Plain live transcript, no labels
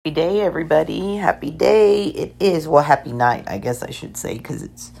Happy day, everybody. Happy day. It is, well, happy night, I guess I should say, because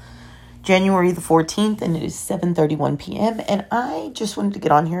it's January the 14th and it is 7:31 p.m. And I just wanted to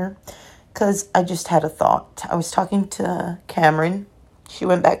get on here because I just had a thought. I was talking to Cameron. She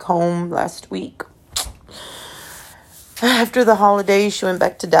went back home last week. After the holidays, she went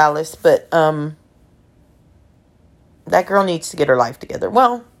back to Dallas, but that girl needs to get her life together.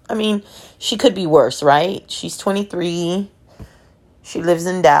 Well, I mean, she could be worse, right? She's 23. She lives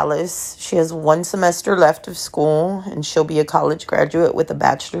in Dallas. She has one semester left of school, and she'll be a college graduate with a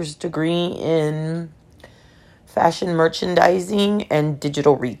bachelor's degree in fashion merchandising and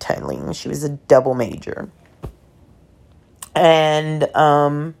digital retailing. She was a double major. And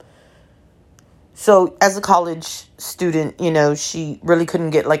so as a college student, she really couldn't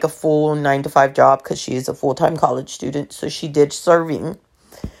get like a full 9-to-5 job because she is a full-time college student. So she did serving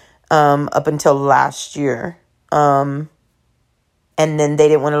up until last year. And then they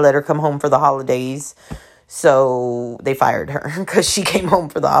didn't want to let her come home for the holidays. So they fired her because she came home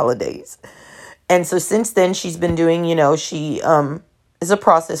for the holidays. And so since then, she's been doing, she is a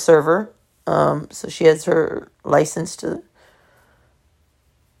process server. So she has her license to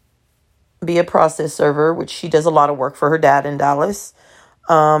be a process server, which she does a lot of work for her dad in Dallas.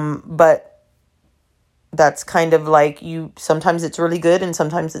 But that's kind of like sometimes it's really good and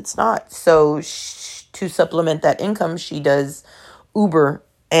sometimes it's not. So to supplement that income, she does Uber.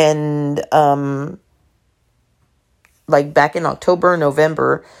 And like back in October,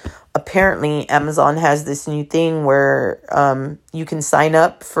 November, apparently Amazon has this new thing where you can sign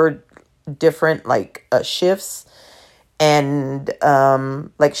up for different shifts, and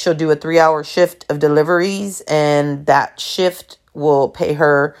like she'll do a 3-hour shift of deliveries, and that shift will pay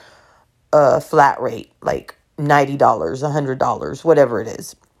her a flat rate, like $90, $100, whatever it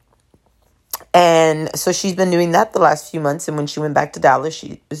is. And so she's been doing that the last few months. And when she went back to Dallas,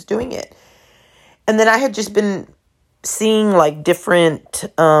 she was doing it. And then I had just been seeing like different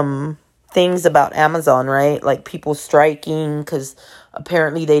things about Amazon, right? Like people striking because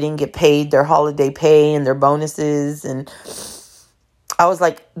apparently they didn't get paid their holiday pay and their bonuses. And I was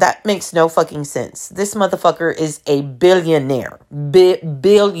like, that makes no fucking sense. This motherfucker is a billionaire.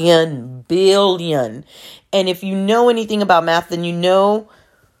 Billion. And if you know anything about math, then you know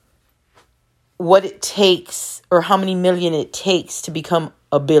what it takes or how many million it takes to become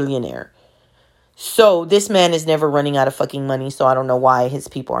a billionaire. So this man is never running out of fucking money. So I don't know why his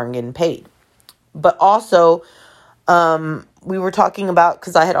people aren't getting paid. But also, we were talking about,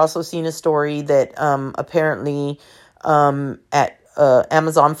 because I had also seen a story that apparently at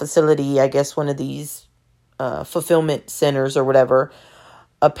Amazon facility, I guess one of these fulfillment centers or whatever,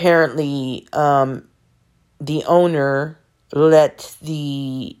 apparently the owner let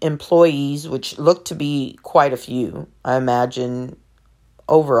the employees, which looked to be quite a few, I imagine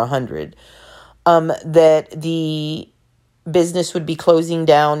over 100, that the business would be closing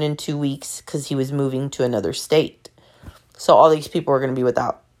down in 2 weeks because he was moving to another state. So all these people are going to be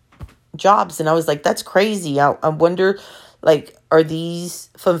without jobs. And I was like, that's crazy. I wonder, are these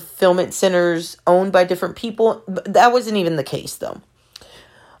fulfillment centers owned by different people? That wasn't even the case, though.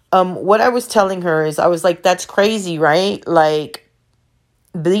 What I was telling her is I was like, that's crazy, right? Like,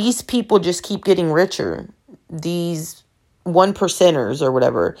 these people just keep getting richer. These 1%ers or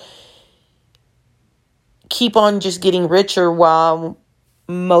whatever keep on just getting richer while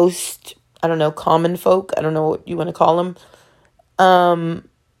most, I don't know, common folk, I don't know what you want to call them,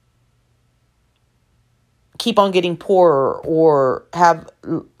 keep on getting poorer or have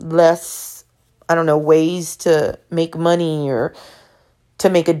less, I don't know, ways to make money or to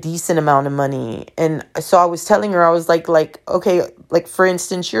make a decent amount of money. And so I was telling her, I was like, okay, like for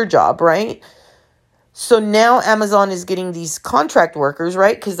instance, your job, right? So now Amazon is getting these contract workers,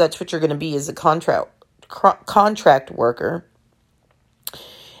 right? Because that's what you're going to be, is a contract worker.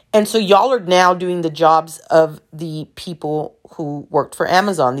 And so y'all are now doing the jobs of the people who worked for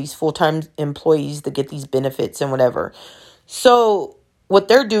Amazon, these full-time employees that get these benefits and whatever. So what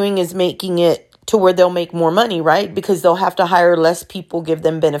they're doing is making it to where they'll make more money, right? Because they'll have to hire less people, give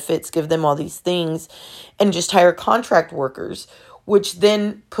them benefits, give them all these things, and just hire contract workers, which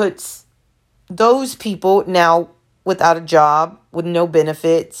then puts those people now without a job, with no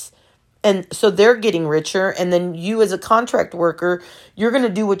benefits. And so they're getting richer. And then you as a contract worker, you're going to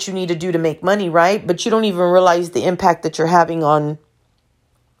do what you need to do to make money, right? But you don't even realize the impact that you're having on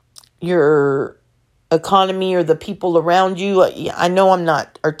your economy or the people around you. I know I'm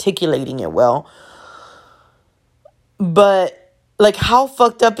not articulating it well, but like, how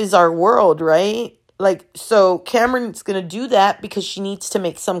fucked up is our world, right? Like, so Cameron's going to do that because she needs to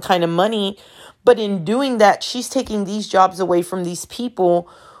make some kind of money. But in doing that, she's taking these jobs away from these people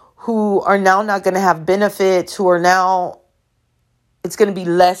who are now not going to have benefits, who are now, it's going to be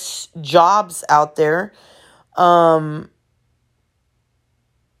less jobs out there. And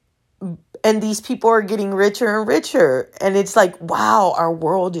these people are getting richer and richer. And it's like, wow, our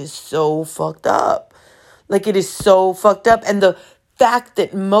world is so fucked up. Like, it is so fucked up. And the fact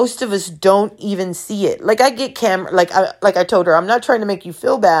that most of us don't even see it. Like, I get like I told her, I'm not trying to make you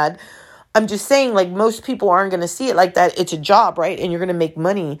feel bad. I'm just saying, like, most people aren't going to see it like that. It's a job, right? And you're going to make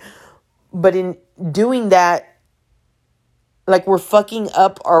money. But in doing that, like, we're fucking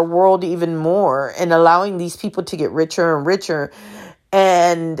up our world even more and allowing these people to get richer and richer.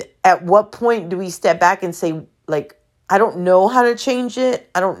 And at what point do we step back and say, like, I don't know how to change it.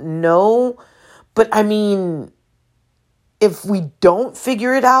 I don't know. But I mean, if we don't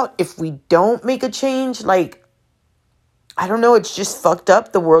figure it out, if we don't make a change, like, I don't know. It's just fucked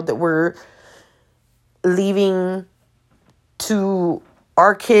up, the world that we're leaving to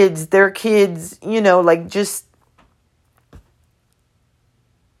our kids, their kids, like, just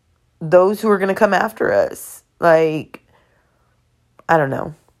those who are going to come after us. Like, I don't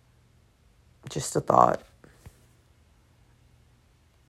know. Just a thought.